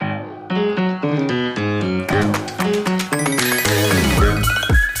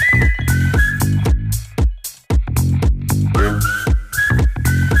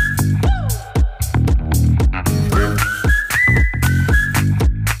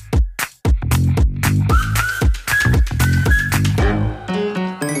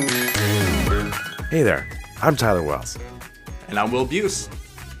Hey there, I'm Tyler Wells. And I'm Will Buse.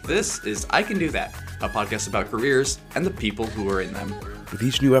 This is I Can Do That, a podcast about careers and the people who are in them. With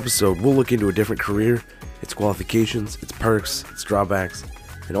each new episode, we'll look into a different career, its qualifications, its perks, its drawbacks,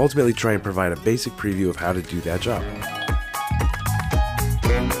 and ultimately try and provide a basic preview of how to do that job.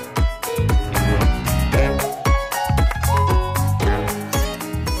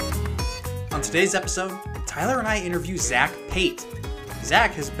 On today's episode, Tyler and I interview Zach Pate.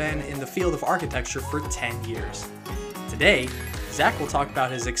 Zach has been in the field of architecture for 10 years. Today, Zach will talk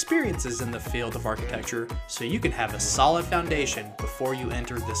about his experiences in the field of architecture so you can have a solid foundation before you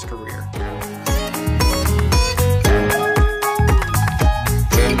enter this career.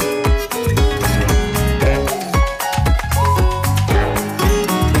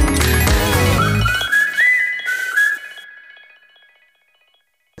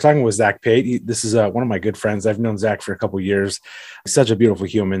 Talking with Zach Pate. This is one of my good friends. I've known Zach for a couple of years. He's such a beautiful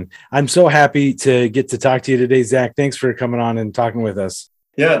human. I'm so happy to get to talk to you today, Zach. Thanks for coming on and talking with us.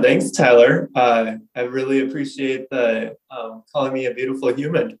 Yeah, thanks, Tyler. I really appreciate the calling me a beautiful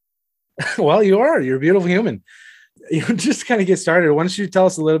human. Well, you are. You're a beautiful human. Just kind of get started. Why don't you tell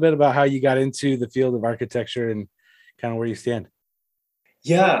us a little bit about how you got into the field of architecture and kind of where you stand?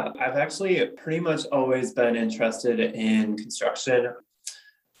 Yeah, I've actually pretty much always been interested in construction.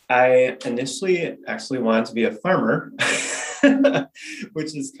 I initially actually wanted to be a farmer,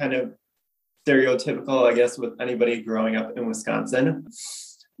 which is kind of stereotypical, I guess, with anybody growing up in Wisconsin.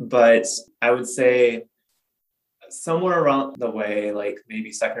 But I would say somewhere around the way, like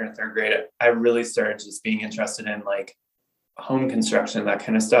maybe second or third grade, I really started just being interested in like home construction, that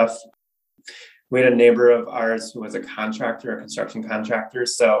kind of stuff. We had a neighbor of ours who was a contractor, a construction contractor.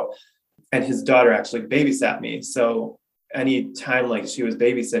 And his daughter actually babysat me. So any time like she was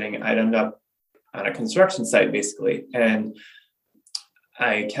babysitting, I'd end up on a construction site basically. And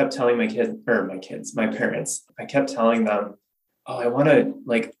I kept telling my parents, I kept telling them, oh, I want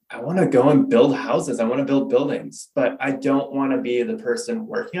to go and build houses. I want to build buildings, but I don't want to be the person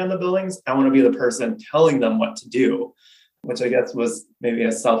working on the buildings. I want to be the person telling them what to do, which I guess was maybe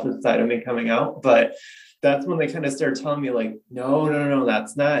a selfish side of me coming out. But that's when they kind of started telling me like, no,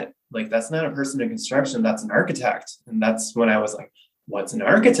 that's not a person in construction, that's an architect. And that's when I was like, what's an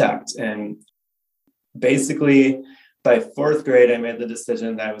architect? And basically by fourth grade, I made the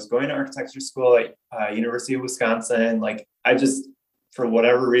decision that I was going to architecture school at University of Wisconsin. Like I just, for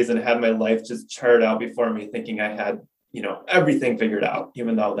whatever reason, had my life just charted out before me thinking I had, everything figured out,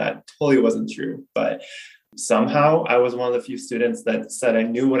 even though that totally wasn't true. But somehow I was one of the few students that said I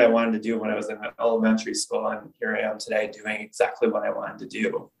knew what I wanted to do when I was in elementary school. And here I am today doing exactly what I wanted to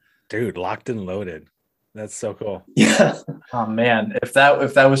do. Dude, locked and loaded. That's so cool. Yeah. Oh man, if that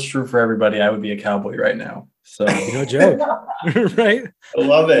was true for everybody, I would be a cowboy right now. So no joke. Right? I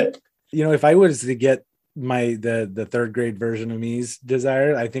love it. If I was to get the third grade version of me's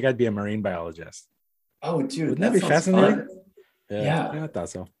desire, I think I'd be a marine biologist. Oh, dude, wouldn't that be fascinating? Fun. Yeah, I thought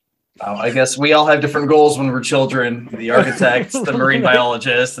so. I guess we all have different goals when we're children. The architects, the marine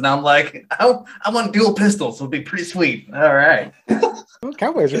biologist, and I'm like, I want dual pistols. It'll be pretty sweet. All right. Well,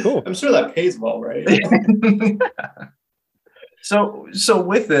 cowboys are cool. I'm sure that pays well, right? So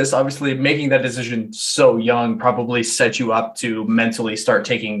with this, obviously making that decision so young probably set you up to mentally start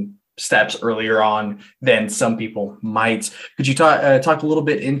taking steps earlier on than some people might. Could you talk a little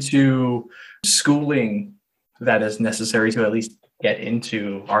bit into schooling that is necessary to at least get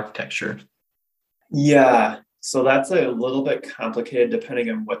into architecture? Yeah, so that's a little bit complicated depending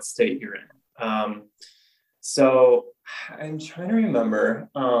on what state you're in. So I'm trying to remember.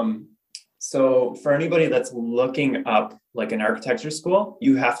 So for anybody that's looking up like an architecture school,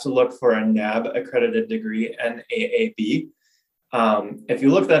 you have to look for a NAB accredited degree, NAAB. If you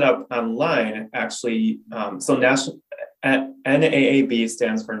look that up online, actually, so NAAB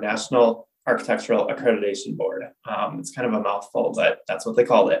stands for National Architectural Accreditation Board. It's kind of a mouthful, but that's what they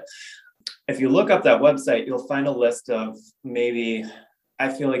called it. If you look up that website, you'll find a list of maybe, I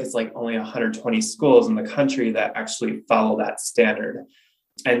feel like it's like only 120 schools in the country that actually follow that standard.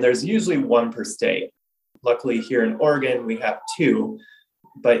 And there's usually one per state. Luckily here in Oregon, we have two,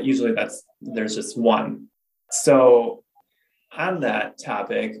 but usually there's just one. So on that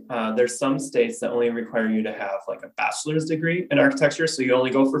topic, there's some states that only require you to have like a bachelor's degree in architecture. So you only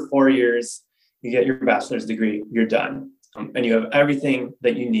go for 4 years, you get your bachelor's degree, you're done. And you have everything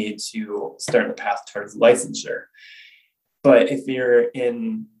that you need to start the path towards licensure. But if you're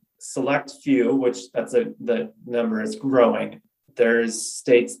in select few, which the number is growing, there's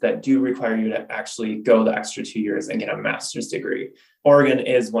states that do require you to actually go the extra 2 years and get a master's degree. Oregon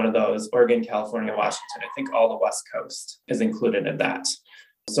is one of those. Oregon, California, Washington, I think all the West Coast is included in that.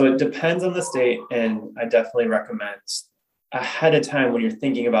 So it depends on the state. And I definitely recommend ahead of time when you're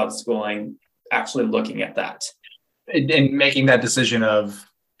thinking about schooling, actually looking at that. And making that decision of,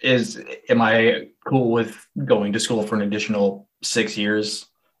 am I cool with going to school for an additional 6 years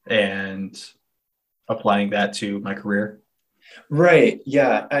and applying that to my career? Right.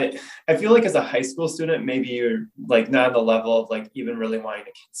 Yeah. I feel like as a high school student, maybe you're like not on the level of like even really wanting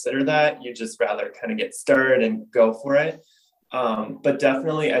to consider that. You just rather kind of get started and go for it. But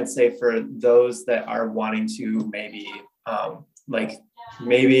definitely I'd say for those that are wanting to maybe like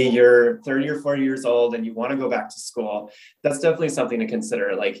maybe you're 30 or 40 years old and you want to go back to school, that's definitely something to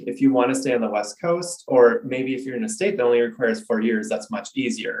consider. Like if you want to stay on the West Coast, or maybe if you're in a state that only requires 4 years, that's much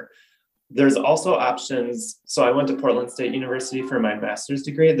easier. There's also options. So I went to Portland State University for my master's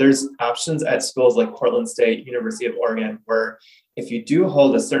degree. There's options at schools like Portland State, University of Oregon, where if you do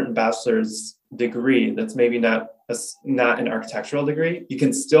hold a certain bachelor's degree that's maybe not an architectural degree, you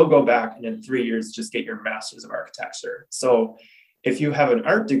can still go back and in 3 years just get your master's of architecture. So if you have an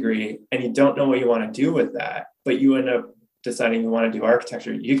art degree and you don't know what you want to do with that, but you end up deciding you want to do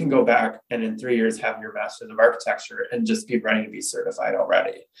architecture, you can go back and in 3 years have your master's of architecture and just be ready to be certified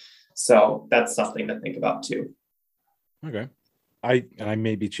already. So that's something to think about too. Okay. I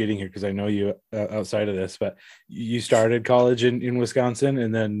may be cheating here because I know you outside of this, but you started college in Wisconsin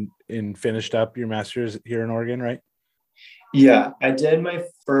and then finished up your master's here in Oregon, right? Yeah, I did my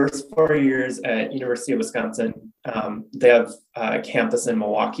first 4 years at University of Wisconsin. They have a campus in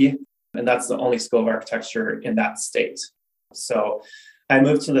Milwaukee, and that's the only school of architecture in that state. So I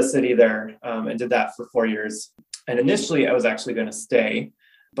moved to the city there and did that for 4 years. And initially I was actually going to stay,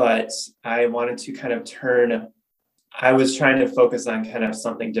 but I wanted to kind of I was trying to focus on kind of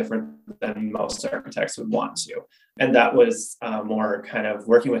something different than most architects would want to. And that was more kind of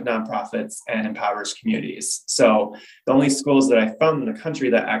working with nonprofits and impoverished communities. So the only schools that I found in the country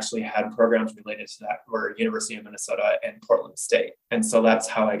that actually had programs related to that were University of Minnesota and Portland State. And so that's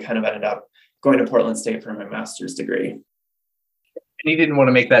how I kind of ended up going to Portland State for my master's degree. And you didn't want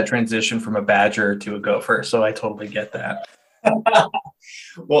to make that transition from a Badger to a Gopher, so I totally get that.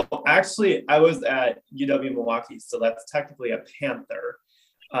 Well, actually, I was at UW Milwaukee, so that's technically a Panther.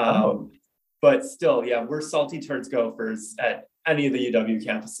 But still, yeah, we're salty towards Gophers at any of the UW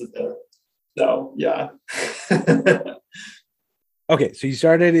campuses there. So, yeah. Okay, so you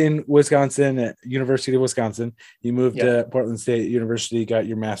started in Wisconsin at University of Wisconsin. You moved to Portland State University, got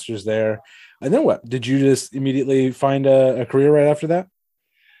your master's there. And then what? Did you just immediately find a career right after that?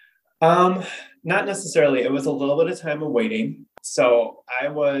 Not necessarily. It was a little bit of time of waiting. So I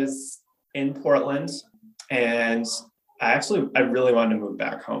was in Portland and I really wanted to move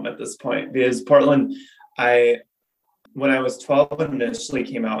back home at this point because Portland, when I was 12 and initially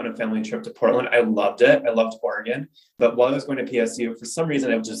came out on a family trip to Portland, I loved it. I loved Oregon. But while I was going to PSU, for some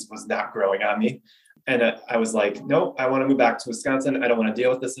reason, it just was not growing on me. And I was like, nope, I want to move back to Wisconsin. I don't want to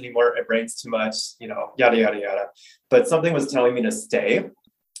deal with this anymore. It rains too much, yada, yada, yada. But something was telling me to stay.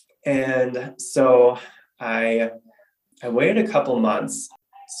 And so I waited a couple months.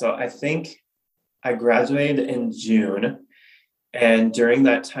 So I think I graduated in June. And during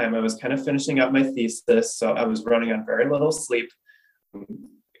that time, I was kind of finishing up my thesis. So I was running on very little sleep,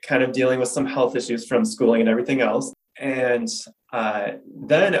 kind of dealing with some health issues from schooling and everything else. And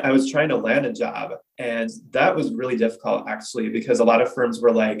then I was trying to land a job. And that was really difficult, actually, because a lot of firms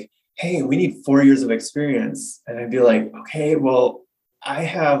were like, hey, we need 4 years of experience. And I'd be like, okay, well, I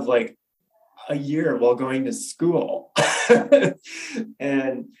have like a year while going to school.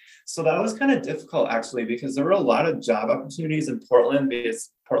 And so that was kind of difficult, actually, because there were a lot of job opportunities in Portland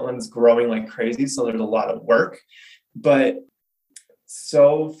because Portland's growing like crazy. So there's a lot of work, but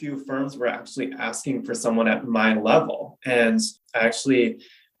so few firms were actually asking for someone at my level. And actually,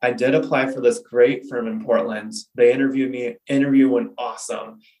 I did apply for this great firm in Portland. They interviewed me, interview went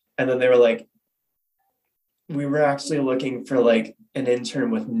awesome. And then they were like, we were actually looking for like an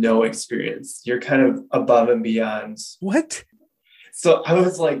intern with no experience. You're kind of above and beyond. What? So I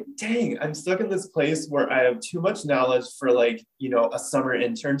was like, dang, I'm stuck in this place where I have too much knowledge for like, a summer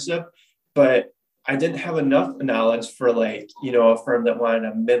internship, but I didn't have enough knowledge for like, a firm that wanted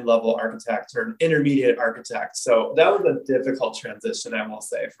a mid-level architect or an intermediate architect. So that was a difficult transition, I will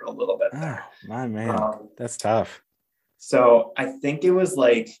say, for a little bit there. Oh, my man, that's tough. So I think it was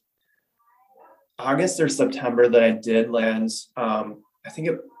like August or September that I did land. I think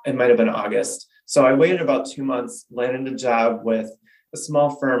it might have been August. So I waited about 2 months, landed a job with a small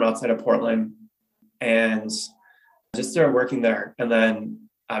firm outside of Portland and just started working there. And then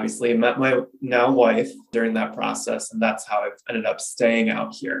obviously met my now wife during that process. And that's how I've ended up staying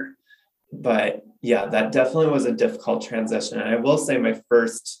out here. But yeah, that definitely was a difficult transition. And I will say my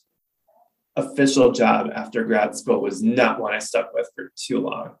first official job after grad school was not one I stuck with for too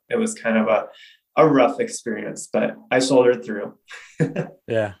long. It was kind of a rough experience, but I shouldered through.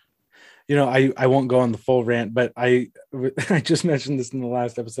 Yeah. I won't go on the full rant, but I just mentioned this in the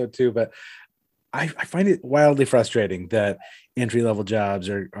last episode too, but I find it wildly frustrating that entry-level jobs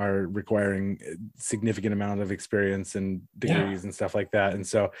are requiring a significant amount of experience and degrees and stuff like that.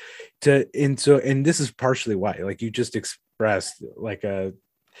 And this is partially why, like you just expressed like a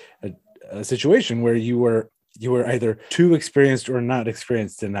situation where you were either too experienced or not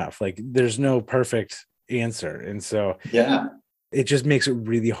experienced enough. Like there's no perfect answer. And so it just makes it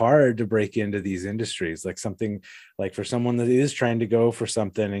really hard to break into these industries. Like something like for someone that is trying to go for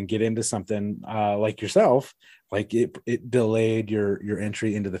something and get into something like yourself, like it delayed your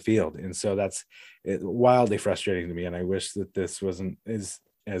entry into the field. And so that's wildly frustrating to me. And I wish that this wasn't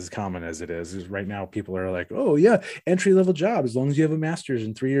as common as it is. Right now, people are like, oh yeah, entry-level job, as long as you have a master's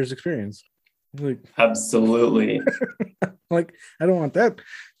and 3 years experience. Like, absolutely. Like, I don't want that.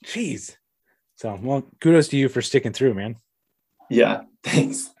 Jeez. So, well, kudos to you for sticking through, man. Yeah,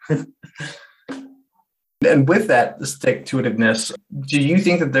 thanks. And with that stick-to-itiveness, do you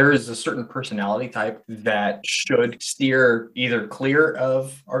think that there is a certain personality type that should steer either clear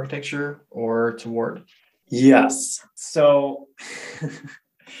of architecture or toward? Yes. So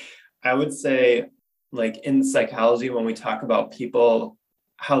I would say, like in psychology, when we talk about people,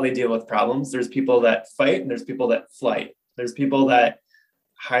 how they deal with problems, there's people that fight and there's people that flight. There's people that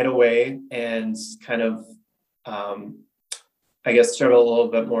hide away and kind of, I guess, struggle a little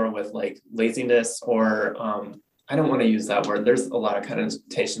bit more with like laziness or I don't want to use that word. There's a lot of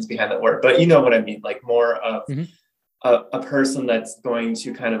connotations behind that word, but you know what I mean? Like more of a person that's going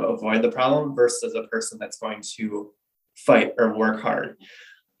to kind of avoid the problem versus a person that's going to fight or work hard.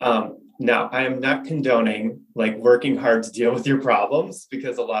 Now, I am not condoning like working hard to deal with your problems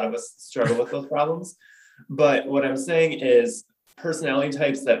because a lot of us struggle with those problems. But what I'm saying is personality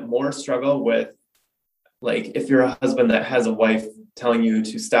types that more struggle with, like if you're a husband that has a wife telling you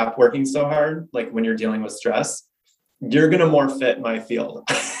to stop working so hard, like when you're dealing with stress, you're going to more fit my field.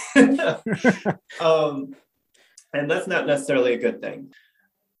 And that's not necessarily a good thing.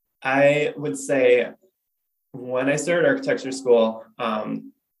 I would say when I started architecture school,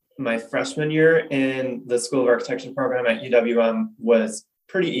 my freshman year in the School of Architecture program at UWM was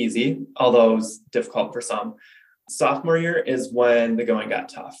pretty easy, although it was difficult for some. Sophomore year is when the going got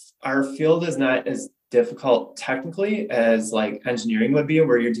tough. Our field is not as difficult technically as like engineering would be,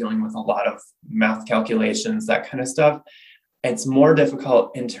 where you're dealing with a lot of math calculations, that kind of stuff. It's more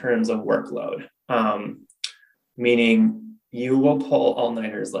difficult in terms of workload, meaning you will pull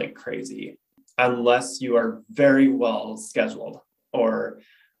all-nighters like crazy unless you are very well scheduled or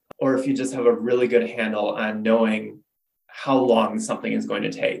if you just have a really good handle on knowing how long something is going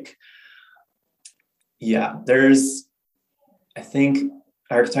to take. Yeah, I think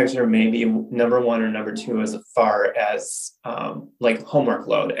architecture may be number one or number two as far as like homework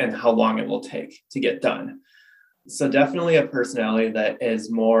load and how long it will take to get done. So definitely a personality that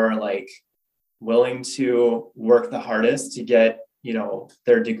is more like willing to work the hardest to get,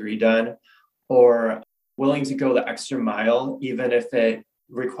 their degree done, or willing to go the extra mile, even if it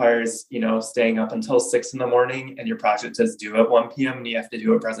requires, staying up until 6 a.m. and your project is due at 1 p.m. and you have to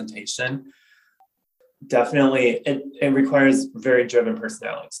do a presentation. Definitely, it requires very driven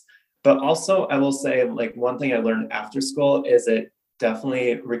personalities. But also, I will say, like, one thing I learned after school is it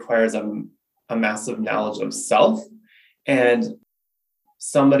definitely requires a massive knowledge of self and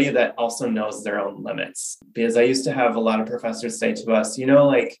somebody that also knows their own limits. Because I used to have a lot of professors say to us,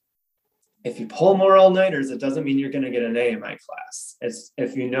 like, if you pull more all-nighters, it doesn't mean you're going to get an A in my class. It's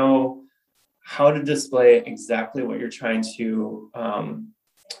if you know how to display exactly what you're trying to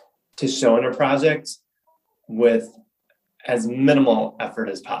show in a project with as minimal effort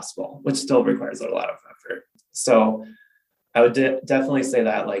as possible, which still requires a lot of effort. So I would definitely say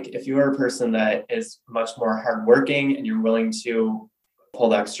that, like, if you are a person that is much more hardworking and you're willing to pull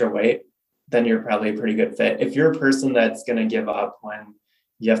the extra weight, then you're probably a pretty good fit. If you're a person that's going to give up when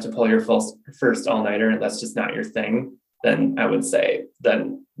you have to pull your first all-nighter and that's just not your thing, then I would say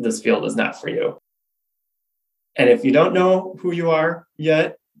then this field is not for you. And if you don't know who you are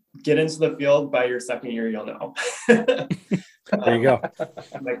yet, get into the field. By your second year, you'll know. There you go.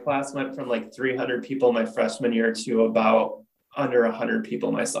 My class went from like 300 people my freshman year to about under 100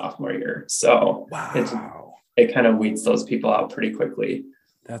 people my sophomore year. So wow, it kind of weeds those people out pretty quickly.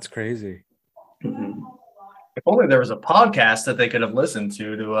 That's crazy. Mm-hmm. If only there was a podcast that they could have listened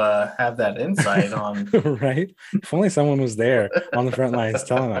to have that insight on. Right? If only someone was there on the front lines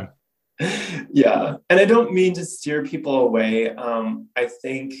telling them. Yeah. And I don't mean to steer people away. I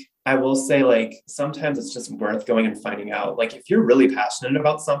think I will say, like, sometimes it's just worth going and finding out. Like, if you're really passionate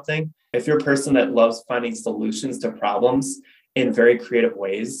about something, if you're a person that loves finding solutions to problems in very creative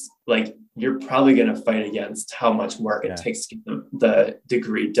ways, like, you're probably going to fight against how much work it Yeah. takes to get the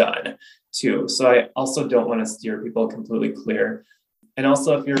degree done, too. So I also don't want to steer people completely clear. And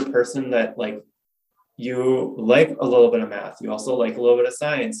also, if you're a person that, like, you like a little bit of math, you also like a little bit of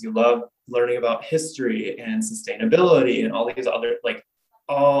science, you love learning about history and sustainability and all these other, like,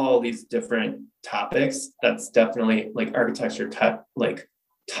 all these different topics, that's definitely, like, architecture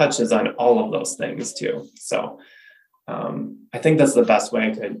touches on all of those things too. So I think that's the best way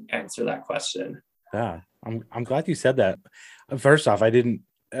I could answer that question. Yeah, I'm glad you said that. First off, I didn't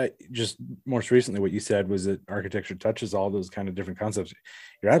just most recently what you said was that architecture touches all those kind of different concepts.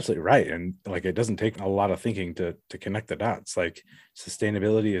 You're absolutely right, and like it doesn't take a lot of thinking to connect the dots. Like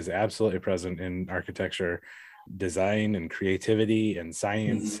sustainability is absolutely present in architecture, design and creativity and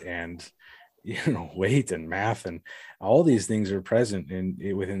science and weight and math, and all these things are present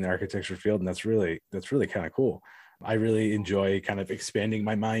within the architecture field, and that's really kind of cool. I really enjoy kind of expanding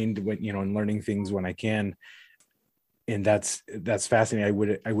my mind when and learning things when I can, and that's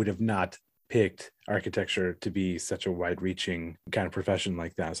fascinating. I would have not picked architecture to be such a wide-reaching kind of profession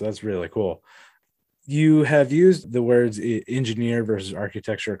like that. So that's really cool. You have used the words engineer versus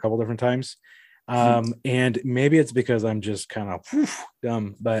architecture a couple different times. And maybe it's because I'm just kind of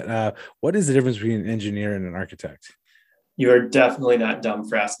dumb, but what is the difference between an engineer and an architect? You are definitely not dumb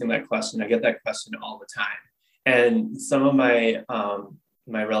for asking that question. I get that question all the time. And some of my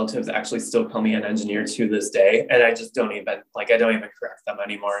my relatives actually still call me an engineer to this day. And I just don't even correct them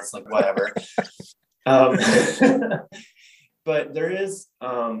anymore. It's like, whatever. But there's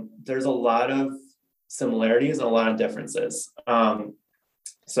a lot of similarities and a lot of differences.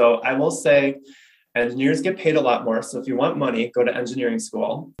 So I will say engineers get paid a lot more. So if you want money, go to engineering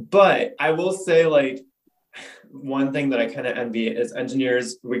school. But I will say, like, one thing that I kind of envy is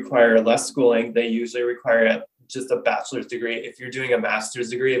engineers require less schooling. They usually require just a bachelor's degree. If you're doing a master's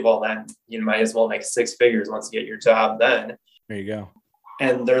degree, well, then you might as well make six figures once you get your job then. There you go.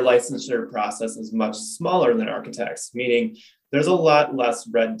 And their licensure process is much smaller than architects, meaning there's a lot less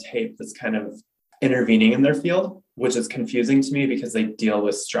red tape that's kind of intervening in their field, which is confusing to me because they deal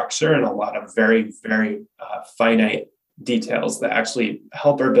with structure and a lot of very, very finite details that actually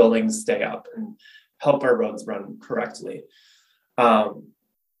help our buildings stay up and help our roads run correctly.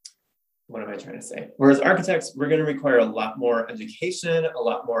 What am I trying to say? Whereas architects, we're going to require a lot more education, a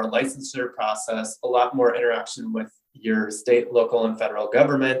lot more licensure process, a lot more interaction with your state, local, and federal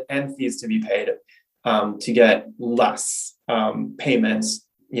government, and fees to be paid to get less payments,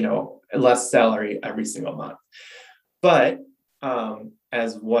 less salary every single month. But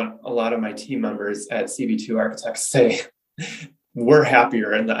as what a lot of my team members at CB2 Architects say, we're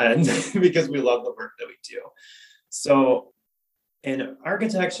happier in the end because we love the work that we do. So in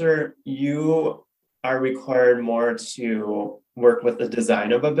architecture, you are required more to work with the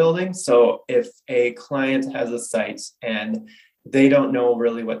design of a building. So if a client has a site and they don't know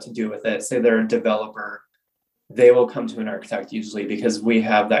really what to do with it, say they're a developer, they will come to an architect usually because we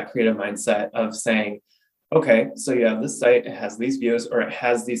have that creative mindset of saying, okay, so you have this site, it has these views, or it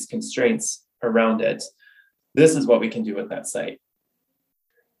has these constraints around it. This is what we can do with that site.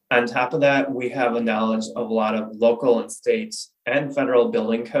 On top of that, we have a knowledge of a lot of local and state and federal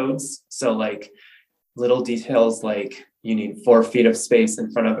building codes. So like little details like you need 4 feet of space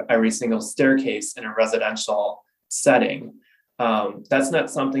in front of every single staircase in a residential setting. That's not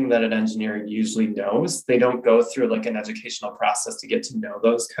something that an engineer usually knows. They don't go through like an educational process to get to know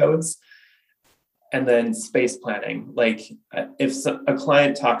those codes. And then space planning, like if a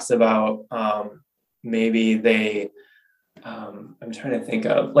client talks about maybe they, I'm trying to think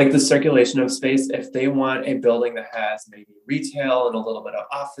of like the circulation of space. If they want a building that has maybe retail and a little bit of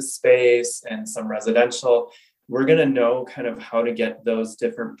office space and some residential, we're going to know kind of how to get those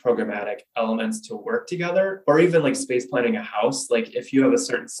different programmatic elements to work together, or even like space planning a house. Like if you have a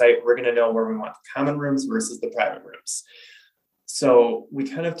certain site, we're going to know where we want the common rooms versus the private rooms. So we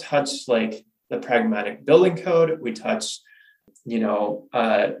kind of touch like the pragmatic building code. We touch,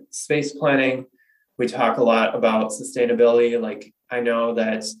 space planning. We talk a lot about sustainability. Like I know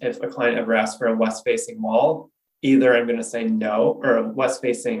that if a client ever asks for a west-facing wall, either I'm going to say no, or a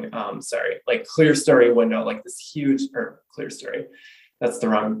west-facing, like clear story window, like this huge, or clear story. That's the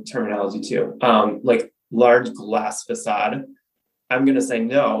wrong terminology too. Like large glass facade. I'm going to say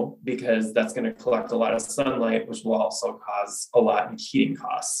no, because that's going to collect a lot of sunlight, which will also cause a lot in heating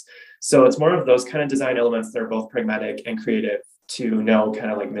costs. So it's more of those kind of design elements that are both pragmatic and creative to know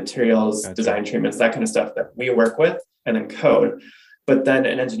kind of like materials, Gotcha. design treatments, that kind of stuff that we work with, and then code. But then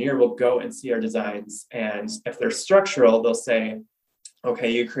an engineer will go and see our designs. And if they're structural, they'll say,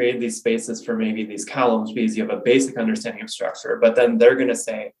 okay, you created these spaces for maybe these columns because you have a basic understanding of structure. But then they're going to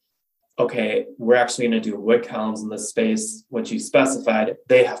say, okay, we're actually going to do wood columns in this space, which you specified.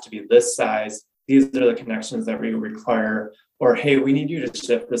 They have to be this size. These are the connections that we require. Or, hey, we need you to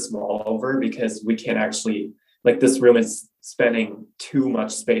shift this wall over because we can't actually, like, this room is spending too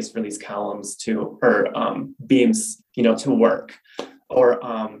much space for these columns or beams, to work. Or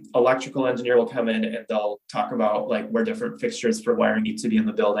electrical engineer will come in and they'll talk about like where different fixtures for wiring need to be in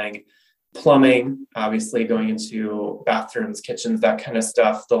the building. Plumbing, obviously going into bathrooms, kitchens, that kind of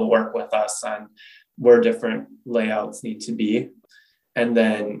stuff. They'll work with us on where different layouts need to be. And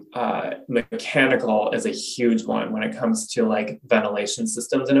then mechanical is a huge one when it comes to like ventilation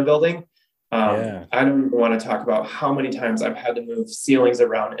systems in a building. I don't even want to talk about how many times I've had to move ceilings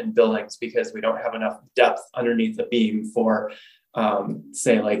around in buildings because we don't have enough depth underneath the beam for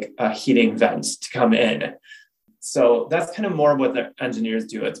say like a heating vent to come in. So that's kind of more what the engineers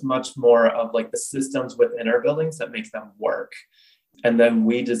do. It's much more of like the systems within our buildings that make them work. And then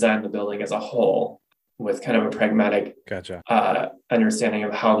we design the building as a whole with kind of a pragmatic understanding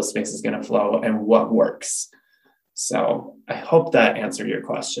of how the space is going to flow and what works. So I hope that answered your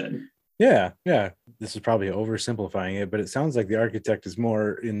question. Yeah. This is probably oversimplifying it, but it sounds like the architect is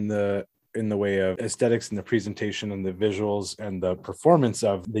more in the way of aesthetics and the presentation and the visuals and the performance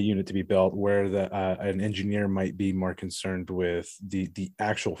of the unit to be built, where an engineer might be more concerned with the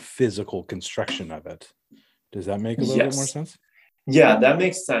actual physical construction of it. Does that make a little bit more sense? Yeah, that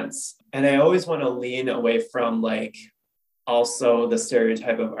makes sense. And I always want to lean away from like also the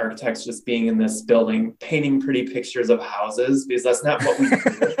stereotype of architects just being in this building, painting pretty pictures of houses, because that's not what we do.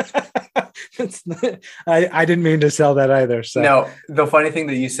 I didn't mean to sell that either. So no, the funny thing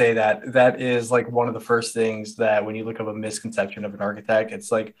that you say that is like one of the first things that when you look up a misconception of an architect,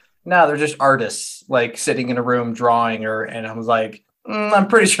 it's like, no, they're just artists like sitting in a room drawing and I was like, I'm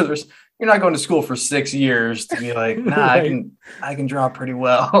pretty sure you're not going to school for 6 years to be like, nah, right. I can draw pretty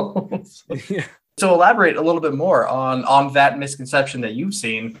well. Yeah. So elaborate a little bit more on that misconception that you've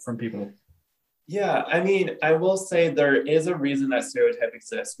seen from people. Yeah, I mean, I will say there is a reason that stereotype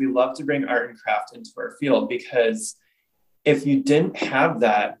exists. We love to bring art and craft into our field because if you didn't have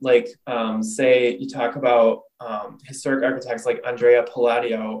that, like say you talk about historic architects like Andrea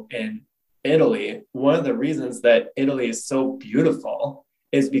Palladio in Italy, one of the reasons that Italy is so beautiful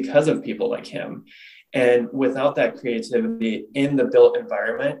is because of people like him. And without that creativity in the built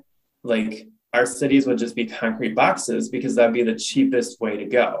environment, like our cities would just be concrete boxes because that'd be the cheapest way to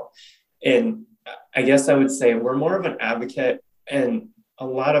go. And I guess I would say we're more of an advocate, and a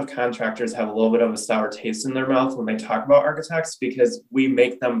lot of contractors have a little bit of a sour taste in their mouth when they talk about architects because we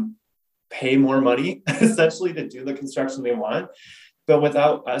make them pay more money essentially to do the construction they want. But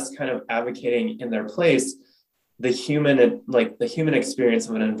without us kind of advocating in their place, the human experience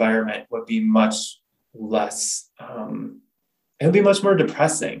of an environment would be much less, it would be much more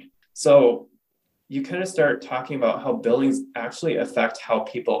depressing. So you kind of start talking about how buildings actually affect how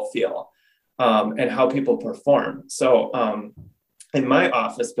people feel. And how people perform. So in my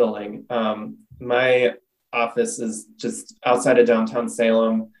office building, my office is just outside of downtown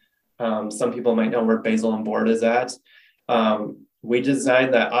Salem. Some people might know where Basil and Board is at. We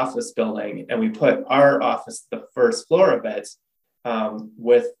designed that office building and we put our office, the first floor of it,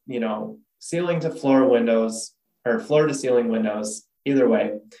 with, ceiling to floor windows or floor to ceiling windows, either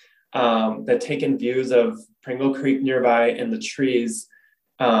way, that take in views of Pringle Creek nearby and the trees.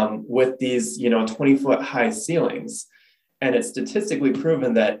 With these, 20-foot high ceilings. And it's statistically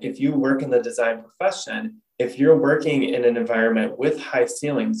proven that if you work in the design profession, if you're working in an environment with high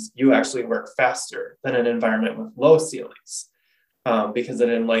ceilings, you actually work faster than an environment with low ceilings because it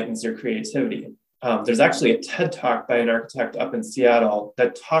enlightens your creativity. There's actually a TED Talk by an architect up in Seattle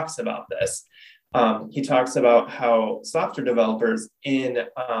that talks about this. He talks about how software developers in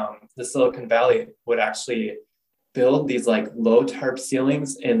the Silicon Valley would actually build these like low tarp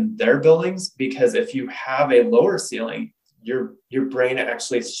ceilings in their buildings, because if you have a lower ceiling, your brain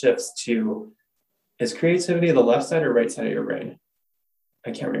actually shifts to, is creativity the left side or right side of your brain?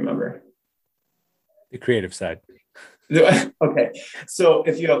 I can't remember. The creative side. Okay. So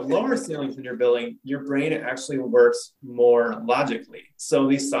if you have lower ceilings in your building, your brain actually works more logically. So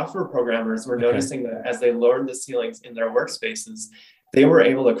these software programmers were noticing that as they lowered the ceilings in their workspaces, they were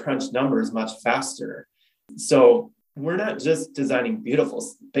able to crunch numbers much faster. So we're not just designing beautiful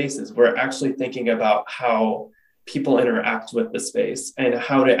spaces. We're actually thinking about how people interact with the space and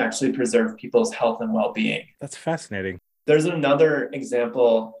how to actually preserve people's health and well-being. That's fascinating. There's another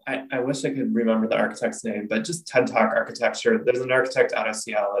example. I wish I could remember the architect's name, but just TED Talk architecture. There's an architect out of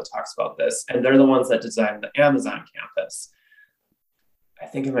Seattle that talks about this, and they're the ones that designed the Amazon campus. I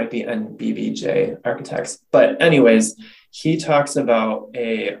think it might be NBBJ Architects. But anyways, he talks about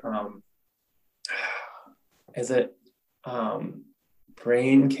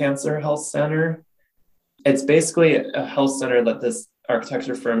brain cancer health center. It's basically a health center that this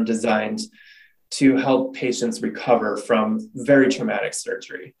architecture firm designed to help patients recover from very traumatic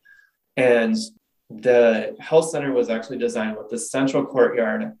surgery. And the health center was actually designed with this central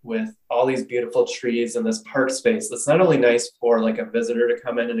courtyard with all these beautiful trees and this park space that's not only nice for like a visitor to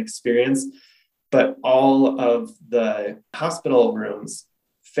come in and experience, but all of the hospital rooms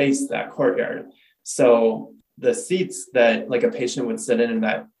face that courtyard. So the seats that like a patient would sit in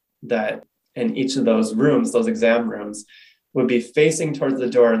that in each of those rooms, those exam rooms, would be facing towards the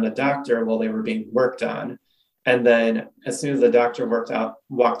door and the doctor while they were being worked on. And then as soon as the doctor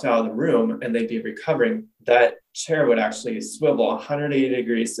walked out of the room and they'd be recovering, that chair would actually swivel 180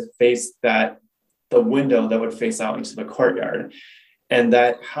 degrees to face the window that would face out into the courtyard. And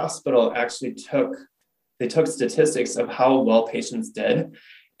that hospital actually took statistics of how well patients did,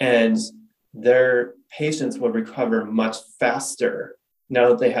 and their patients would recover much faster now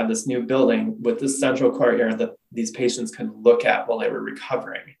that they have this new building with this central courtyard that these patients could look at while they were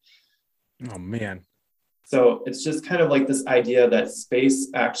recovering. Oh, man. So it's just kind of like this idea that space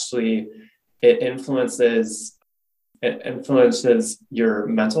actually, it influences your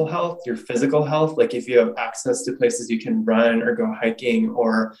mental health, your physical health. Like if you have access to places you can run or go hiking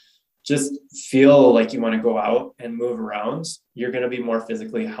or just feel like you want to go out and move around, you're going to be more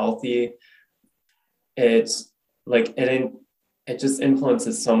physically healthy. It's like, it just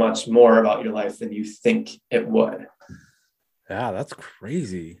influences so much more about your life than you think it would. Yeah, that's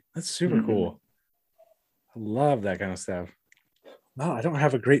crazy. That's super cool. I love that kind of stuff. Well, I don't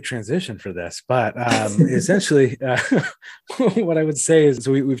have a great transition for this, but essentially what I would say is,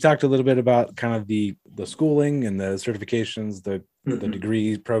 so we've talked a little bit about kind of the schooling and the certifications, the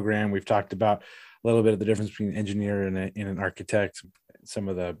degree program. We've talked about a little bit of the difference between an engineer and an architect, some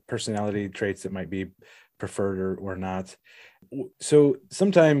of the personality traits that might be preferred or not. So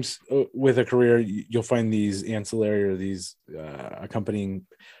sometimes with a career, you'll find these ancillary or these accompanying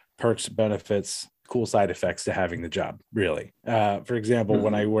perks, benefits, cool side effects to having the job, really. For example,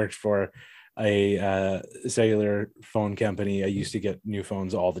 when I worked for a cellular phone company, I used to get new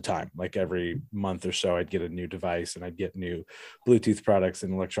phones all the time. Like every month or so, I'd get a new device and I'd get new Bluetooth products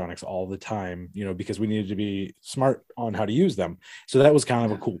and electronics all the time, because we needed to be smart on how to use them. So that was kind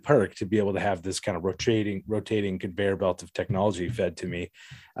of a cool perk to be able to have this kind of rotating conveyor belt of technology fed to me.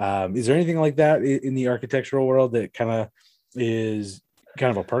 Is there anything like that in the architectural world that kind of is kind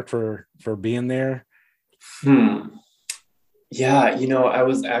of a perk for being there? Yeah,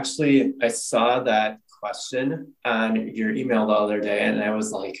 I saw that question on your email the other day, and I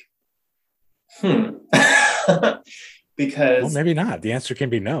was like, because... Well, maybe not. The answer can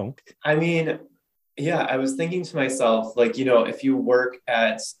be no. I mean, yeah, I was thinking to myself, like, if you work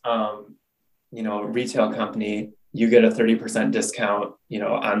at, a retail company, you get a 30% discount,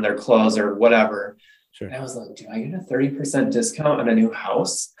 on their clothes or whatever. Sure. And I was like, do I get a 30% discount on a new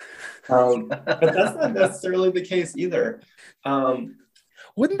house? But that's not necessarily the case either.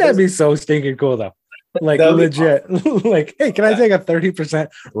 Wouldn't that be so stinking cool though? Like legit, awesome. Like, hey, can I take a 30%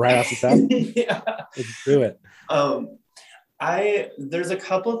 right off the top? Yeah. Let's do it. There's a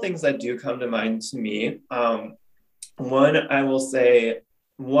couple of things that do come to mind to me. One, I will say,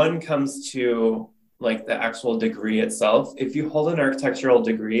 one comes to like the actual degree itself. If you hold an architectural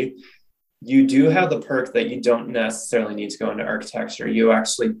degree, you do have the perk that you don't necessarily need to go into architecture. You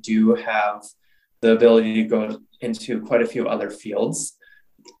actually do have the ability to go into quite a few other fields.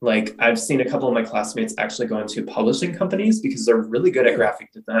 Like I've seen a couple of my classmates actually go into publishing companies because they're really good at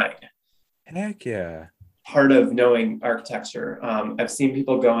graphic design. Heck yeah. Part of knowing architecture. I've seen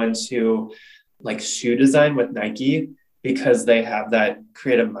people go into like shoe design with Nike because they have that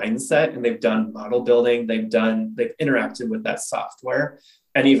creative mindset and they've done model building. They've interacted with that software.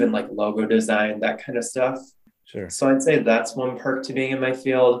 And even like logo design, that kind of stuff. Sure. So I'd say that's one perk to being in my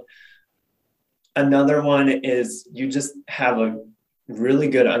field. Another one is you just have a really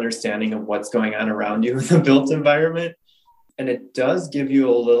good understanding of what's going on around you in the built environment. And it does give you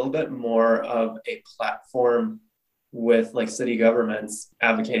a little bit more of a platform with like city governments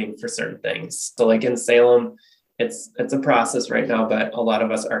advocating for certain things. So like in Salem, it's a process right now, but a lot of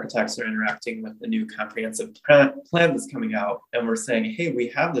us architects are interacting with the new comprehensive plan that's coming out. And we're saying, hey, we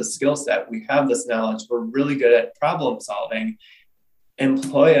have this skill set, we have this knowledge, we're really good at problem solving.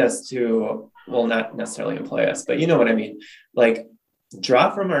 Employ us to well, not necessarily employ us, but you know what I mean? Like, draw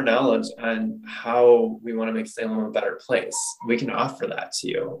from our knowledge on how we want to make Salem a better place. We can offer that to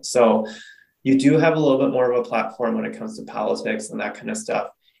you. So you do have a little bit more of a platform when it comes to politics and that kind of stuff.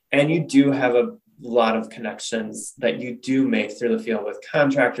 And you do have a lot of connections that you do make through the field with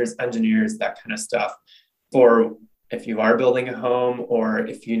contractors, engineers, that kind of stuff. For if you are building a home or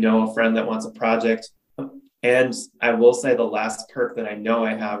if you know a friend that wants a project. And I will say the last perk that I know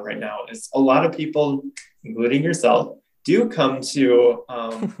I have right now is a lot of people, including yourself, do come to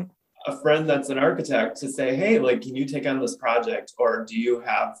a friend that's an architect to say, hey, like, can you take on this project? Or do you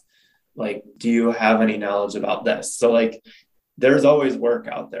have any knowledge about this? So like, there's always work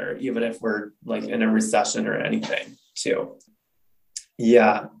out there, even if we're like in a recession or anything too.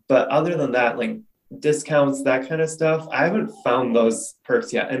 Yeah. But other than that, like discounts, that kind of stuff, I haven't found those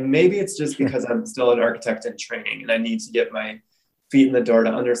perks yet. And maybe it's just because I'm still an architect in training and I need to get my feet in the door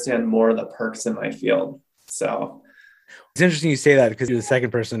to understand more of the perks in my field. So it's interesting you say that, because you're the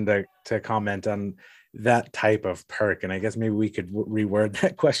second person to comment on that type of perk. And I guess maybe we could reword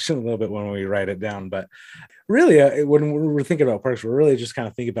that question a little bit when we write it down. But really, when we're thinking about perks, we're really just kind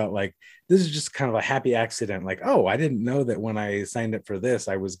of thinking about like, this is just kind of a happy accident. Like, oh, I didn't know that when I signed up for this,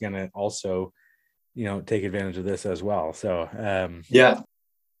 I was going to also, take advantage of this as well. So, yeah.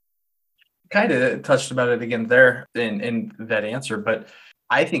 Kind of touched about it again there in that answer, but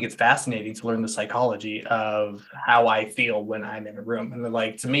I think it's fascinating to learn the psychology of how I feel when I'm in a room. And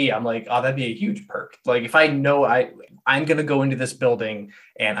like, to me, I'm like, oh, that'd be a huge perk. Like if I know I'm going to go into this building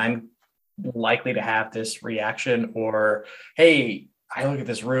and I'm likely to have this reaction, or, hey, I look at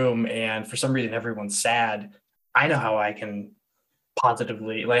this room and for some reason everyone's sad, I know how I can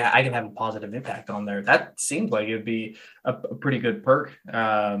positively, like I can have a positive impact on there. That seems like it would be a pretty good perk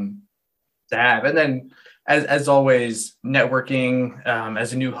to have. And then as always, networking,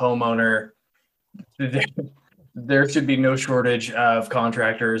 as a new homeowner, there should be no shortage of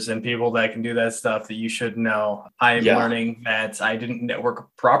contractors and people that can do that stuff that you should know. I'm learning that I didn't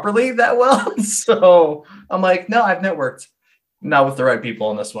network properly that well. So I'm like, no, I've networked, not with the right people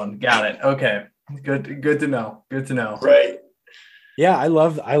on this one. Got it. Okay. Good to know. Good to know. Right. Yeah. I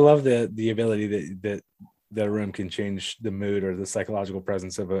love the ability that a room can change the mood or the psychological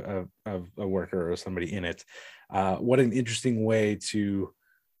presence of a worker or somebody in it. What an interesting way to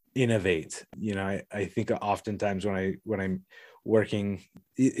innovate. I think oftentimes when I'm working,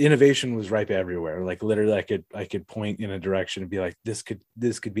 innovation was ripe everywhere. Like literally I could point in a direction and be like, this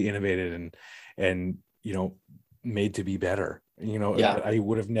could be innovated and made to be better. I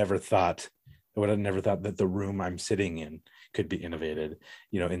would have never thought that the room I'm sitting in could be innovated,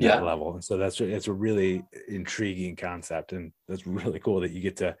 in that level. And so it's a really intriguing concept. And that's really cool that you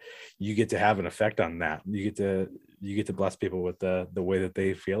get to have an effect on that. You get to bless people with the way that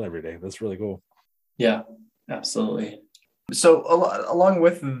they feel every day. That's really cool. Yeah, absolutely. So along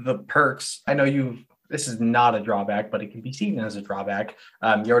with the perks, I know this is not a drawback, but it can be seen as a drawback.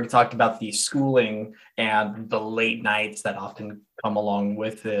 You already talked about the schooling and the late nights that often come along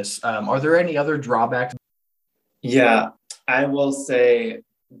with this. Are there any other drawbacks? Yeah, I will say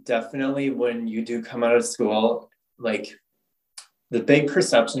definitely when you do come out of school, like the big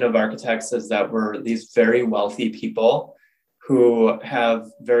perception of architects is that we're these very wealthy people who have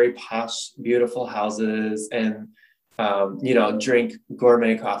very posh, beautiful houses and, drink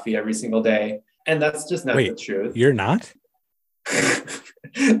gourmet coffee every single day. And that's just not the truth. You're not?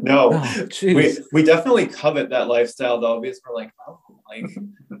 No, oh, we definitely covet that lifestyle though, because we're like,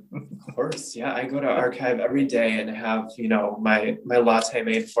 of course, yeah, I go to archive every day and have my latte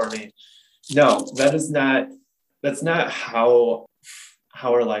made for me. No, that's not how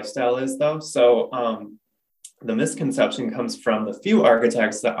our lifestyle is though. So the misconception comes from the few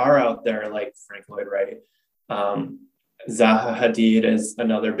architects that are out there, like Frank Lloyd Wright. Zaha Hadid is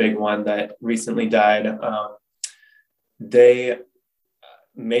another big one that recently died. They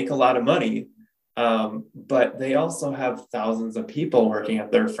make a lot of money, but they also have thousands of people working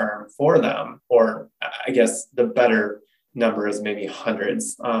at their firm for them, or I guess the better number is maybe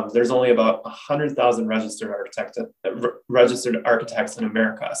hundreds. There's only about 100,000 registered architects in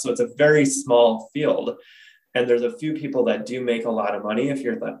America. So it's a very small field. And there's a few people that do make a lot of money if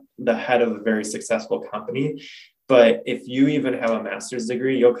you're the head of a very successful company. But if you even have a master's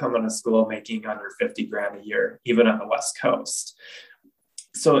degree, you'll come out of school making under 50 grand a year, even on the West Coast.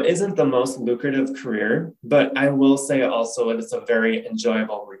 So it isn't the most lucrative career, but I will say also it is a very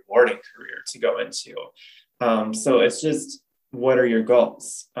enjoyable, rewarding career to go into. So it's just, what are your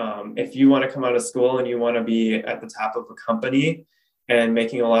goals? If you want to come out of school and you want to be at the top of a company and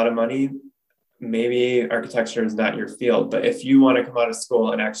making a lot of money, maybe architecture is not your field. But if you want to come out of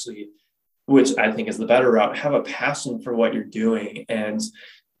school and actually which I think is the better route, have a passion for what you're doing and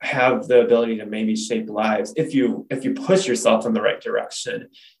have the ability to maybe shape lives. If you push yourself in the right direction,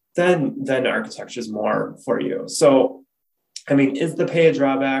 then architecture is more for you. So, I mean, is the pay a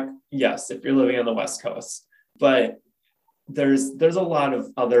drawback? Yes, if you're living on the West Coast, but there's a lot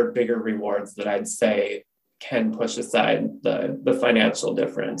of other bigger rewards that I'd say can push aside the financial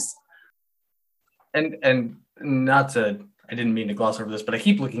difference. And not to, I didn't mean to gloss over this, but I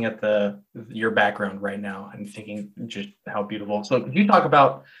keep looking at your background right now and thinking just how beautiful. So could you talk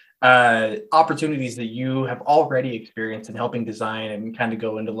about opportunities that you have already experienced in helping design, and kind of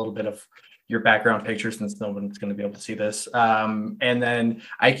go into a little bit of your background picture, since no one's going to be able to see this. And then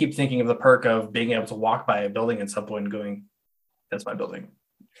I keep thinking of the perk of being able to walk by a building at some point and going, that's my building.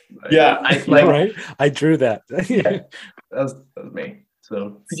 Yeah. Right. I drew that. Yeah, that was me.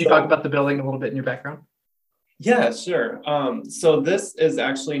 So could you talk about the building a little bit in your background? Yeah, sure. So this is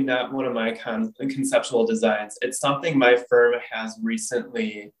actually not one of my conceptual designs. It's something my firm has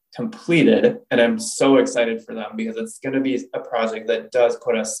recently completed, and I'm so excited for them because it's going to be a project that does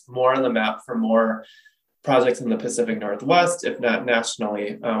put us more on the map for more projects in the Pacific Northwest, if not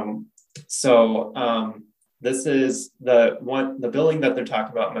nationally. This is the building that they're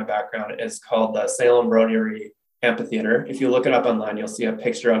talking about in my background is called the Salem Rotary Amphitheater. If you look it up online, you'll see a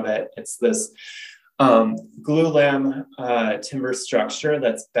picture of it. It's this glulam timber structure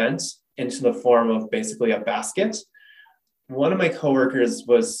that's bent into the form of basically a basket. One of my coworkers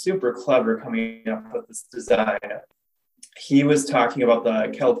was super clever coming up with this design. He was talking about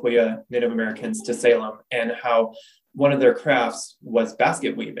the Kalapuya Native Americans to Salem and how one of their crafts was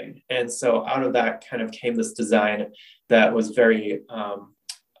basket weaving. And so out of that kind of came this design that was very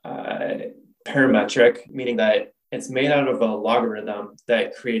parametric, meaning that it's made out of a logarithm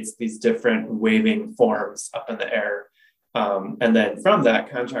that creates these different waving forms up in the air. And then from that,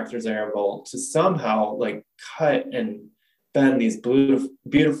 contractors are able to somehow like cut and bend these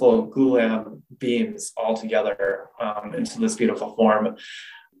beautiful glulam beams all together into this beautiful form.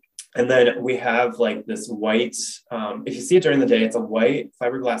 And then we have like this white, if you see it during the day, it's a white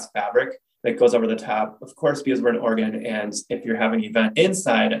fiberglass fabric that goes over the top, of course, because we're in Oregon. And if you're having an event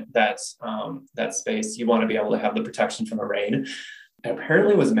inside that space, you want to be able to have the protection from the rain. It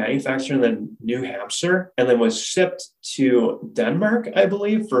apparently was manufactured in New Hampshire and then was shipped to Denmark, I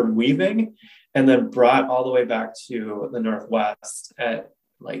believe, for weaving, and then brought all the way back to the Northwest at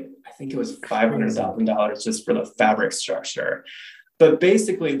like, I think it was $500,000 just for the fabric structure. But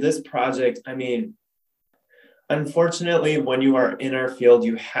basically this project, I mean, unfortunately, when you are in our field,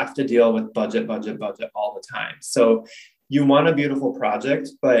 you have to deal with budget all the time. So you want a beautiful project,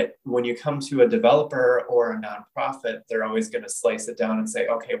 but when you come to a developer or a nonprofit, they're always going to slice it down and say,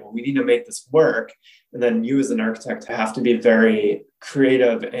 okay, well, we need to make this work. And then you as an architect have to be very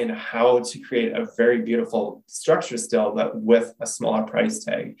creative in how to create a very beautiful structure still, but with a smaller price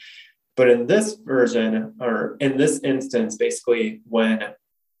tag. But in this version, or in this instance, basically when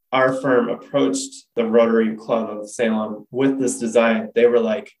our firm approached the Rotary Club of Salem with this design, they were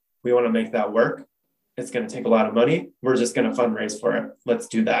like, we want to make that work. It's going to take a lot of money. We're just going to fundraise for it. Let's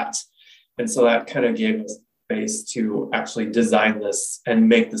do that. And so that kind of gave us space to actually design this and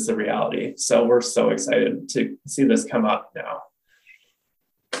make this a reality. So we're so excited to see this come up now.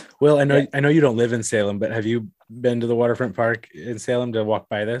 Well, I know you don't live in Salem, but have you been to the waterfront park in Salem to walk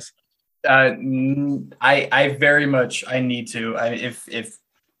by this? I very much, I need to. If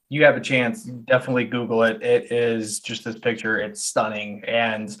you have a chance, definitely Google it. It is just this picture. It's stunning.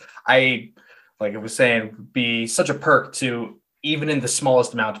 And like I was saying, would be such a perk to, even in the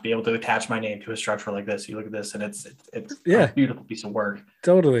smallest amount, to be able to attach my name to a structure like this. You look at this and it's a beautiful piece of work.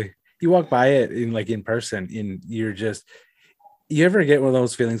 Totally. You walk by it in person and you ever get one of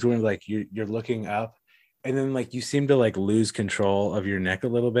those feelings when like you're looking up and then like you seem to like lose control of your neck a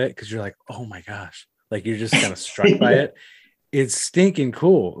little bit because you're like, oh my gosh, like you're just kind of struck by it. It's stinking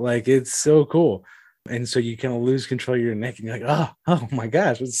cool. Like it's so cool. And so you kind of lose control of your neck and you're like, oh my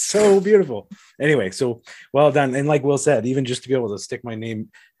gosh, it's so beautiful. Anyway, so well done. And like Will said, even just to be able to stick my name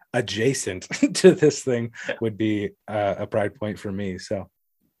adjacent to this thing would be a pride point for me. So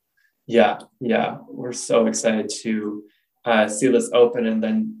yeah, we're so excited to see this open and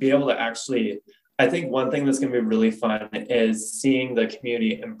then be able to actually, I think one thing that's going to be really fun is seeing the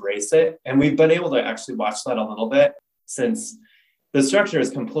community embrace it. And we've been able to actually watch that a little bit since the structure is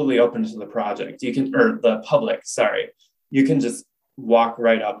completely open to the project. The public, you can just walk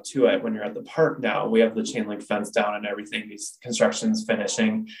right up to it when you're at the park now. We have the chain link fence down and everything, these construction's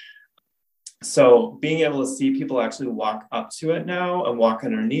finishing. So being able to see people actually walk up to it now and walk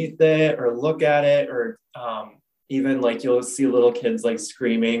underneath it or look at it or even like you'll see little kids like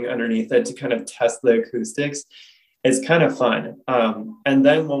screaming underneath it to kind of test the acoustics. It's kind of fun. And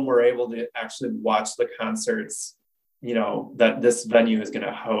then when we're able to actually watch the concerts, you know, that this venue is going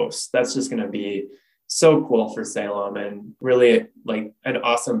to host, that's just going to be so cool for Salem and really like an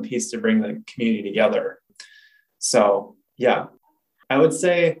awesome piece to bring the community together. So yeah, I would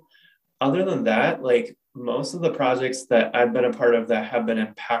say other than that, like most of the projects that I've been a part of that have been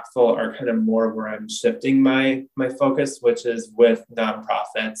impactful are kind of more where I'm shifting my focus, which is with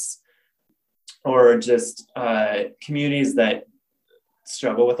nonprofits or just communities that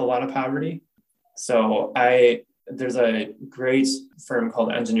struggle with a lot of poverty. So there's a great firm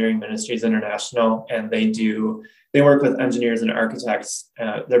called Engineering Ministries International, and they work with engineers and architects.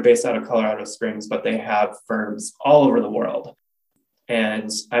 They're based out of Colorado Springs, but they have firms all over the world.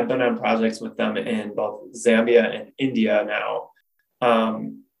 And I've been on projects with them in both Zambia and India now,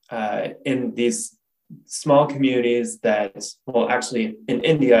 in these small communities that, well, actually in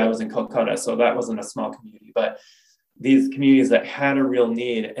India, I was in Kolkata, so that wasn't a small community, but these communities that had a real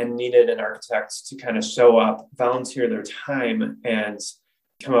need and needed an architect to kind of show up, volunteer their time, and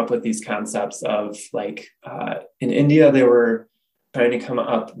come up with these concepts of like, in India, they were trying to come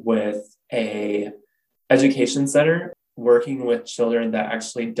up with a education center working with children that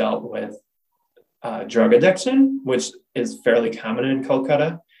actually dealt with drug addiction, which is fairly common in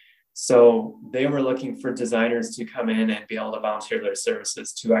Kolkata. So they were looking for designers to come in and be able to volunteer their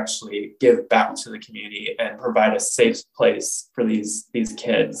services to actually give back to the community and provide a safe place for these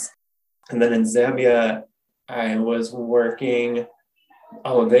kids. And then in Zambia, I was working,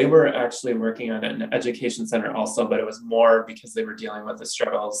 they were actually working on an education center also, but it was more because they were dealing with the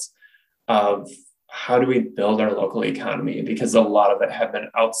struggles of how do we build our local economy? Because a lot of it had been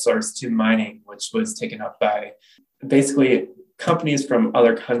outsourced to mining, which was taken up by basically companies from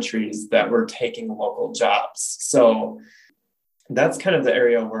other countries that were taking local jobs. So that's kind of the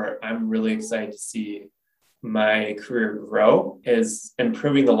area where I'm really excited to see my career grow, is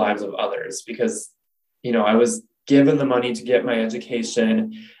improving the lives of others. Because, you know, I was given the money to get my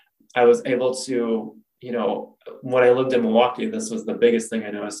education. I was able to, you know, when I lived in Milwaukee, this was the biggest thing I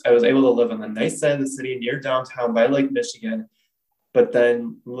noticed. I was able to live on the nice side of the city near downtown by Lake Michigan. But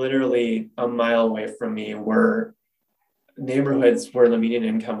then literally a mile away from me were neighborhoods where the median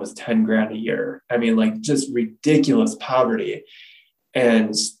income was 10 grand a year. I mean, like just ridiculous poverty.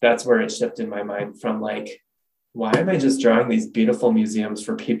 And that's where it shifted my mind from like, why am I just drawing these beautiful museums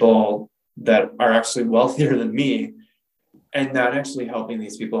for people that are actually wealthier than me and not actually helping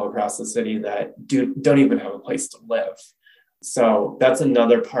these people across the city that don't even have a place to live? So that's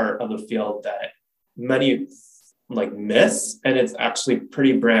another part of the field that many like miss, and it's actually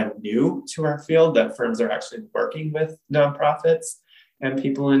pretty brand new to our field, that firms are actually working with nonprofits and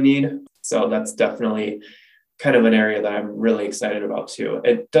people in need. So that's definitely kind of an area that I'm really excited about too.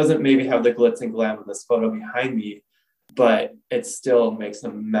 It doesn't maybe have the glitz and glam of this photo behind me, but it still makes a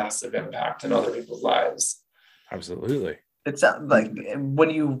massive impact in other people's lives. Absolutely. It's like when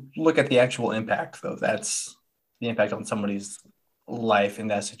you look at the actual impact, though, that's the impact on somebody's life in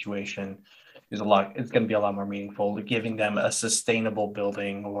that situation. It's going to be a lot more meaningful, giving them a sustainable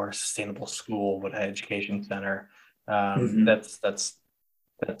building or a sustainable school with an education center. That's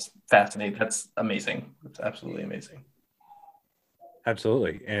fascinating. That's amazing. It's absolutely amazing.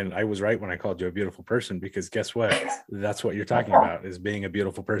 Absolutely. And I was right when I called you a beautiful person, because guess what? That's what you're talking about, is being a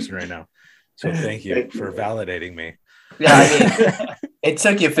beautiful person right now. So thank you for validating me. Yeah, I mean, it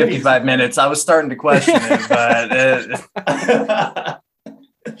took you 55 minutes. I was starting to question it, but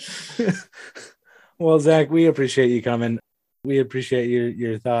Well, Zach, we appreciate you coming. We appreciate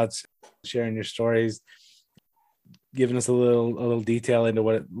your thoughts, sharing your stories, giving us a little detail into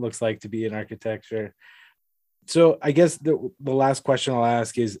what it looks like to be in architecture. So I guess the last question I'll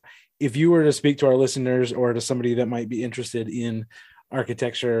ask is, if you were to speak to our listeners or to somebody that might be interested in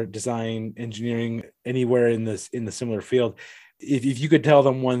architecture, design, engineering, anywhere in the similar field, if you could tell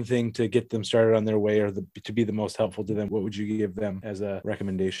them one thing to get them started on their way, or to be the most helpful to them, what would you give them as a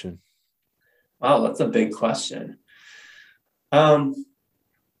recommendation? Wow, that's a big question. I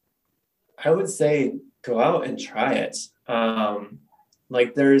would say go out and try it.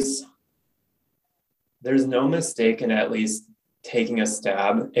 Like there's no mistake in at least taking a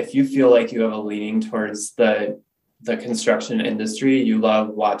stab. If you feel like you have a leaning towards the construction industry, you love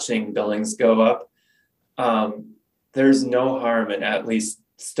watching buildings go up, there's no harm in at least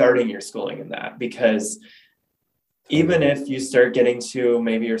starting your schooling in that, because even if you start getting to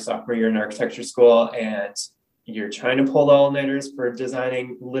maybe your sophomore year in architecture school and you're trying to pull the all-nighters for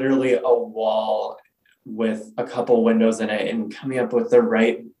designing literally a wall with a couple windows in it and coming up with the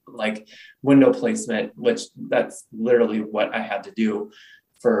right like window placement, which that's literally what I had to do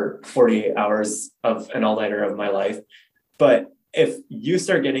for 48 hours of an all-nighter of my life. But if you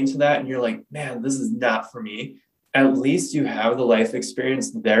start getting to that and you're like, man, this is not for me, at least you have the life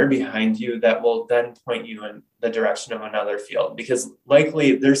experience there behind you that will then point you in the direction of another field, because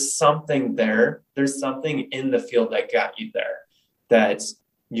likely there's something there. There's something in the field that got you there that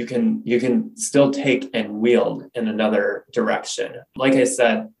you can still take and wield in another direction. Like I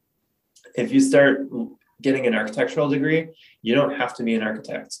said, if you start getting an architectural degree, you don't have to be an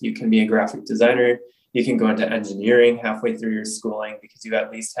architect. You can be a graphic designer. You can go into engineering halfway through your schooling, because you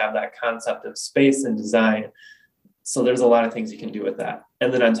at least have that concept of space and design. So there's a lot of things you can do with that.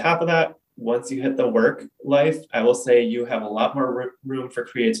 And then on top of that, once you hit the work life, I will say you have a lot more room for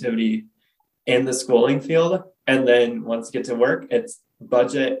creativity in the schooling field. And then once you get to work, it's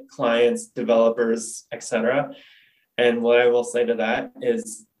budget, clients, developers, etc. And what I will say to that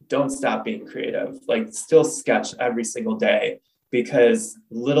is, don't stop being creative. Like, still sketch every single day, because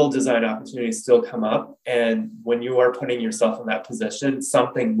little design opportunities still come up. And when you are putting yourself in that position,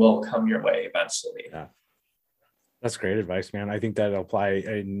 something will come your way eventually. Yeah. That's great advice, man. I think that'll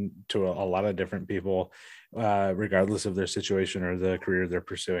apply to a lot of different people, regardless of their situation or the career they're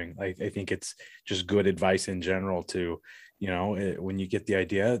pursuing. I think it's just good advice in general to, when you get the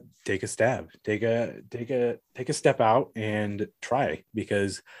idea, take a stab, take a step out and try,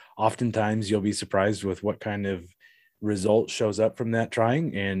 because oftentimes you'll be surprised with what kind of result shows up from that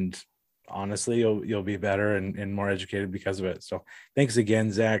trying. And honestly, you'll be better and more educated because of it. So thanks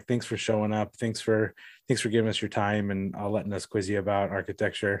again, Zach. Thanks for showing up. Thanks for giving us your time and letting us quiz you about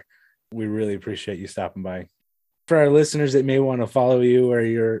architecture. We really appreciate you stopping by. For our listeners that may want to follow you or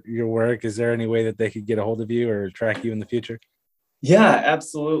your work, is there any way that they could get a hold of you or track you in the future? Yeah,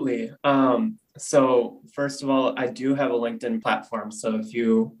 absolutely. So first of all, I do have a LinkedIn platform. So if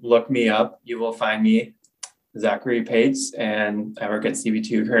you look me up, you will find me, Zachary Pate, and I work at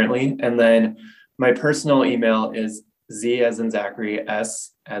CB2 currently. And then my personal email is Z as in Zachary,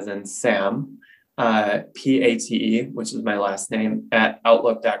 S as in Sam, Pate, which is my last name, at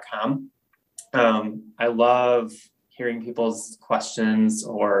outlook.com. I love hearing people's questions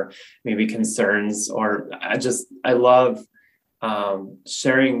or maybe concerns, or I love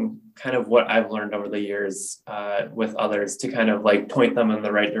sharing kind of what I've learned over the years with others to kind of like point them in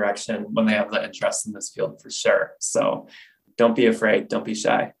the right direction when they have the interest in this field, for sure. So don't be afraid. Don't be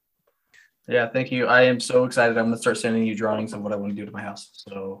shy. Yeah, thank you. I am so excited. I'm going to start sending you drawings of what I want to do to my house.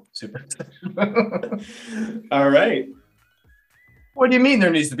 So super excited. All right. What do you mean there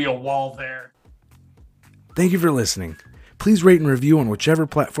needs to be a wall there? Thank you for listening. Please rate and review on whichever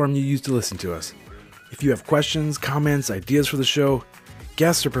platform you use to listen to us. If you have questions, comments, ideas for the show,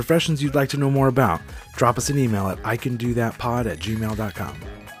 guests, or professions you'd like to know more about, drop us an email at icandoThatPod@gmail.com.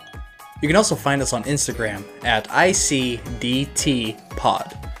 You can also find us on Instagram at ICDTPod.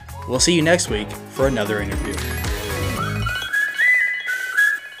 We'll see you next week for another interview.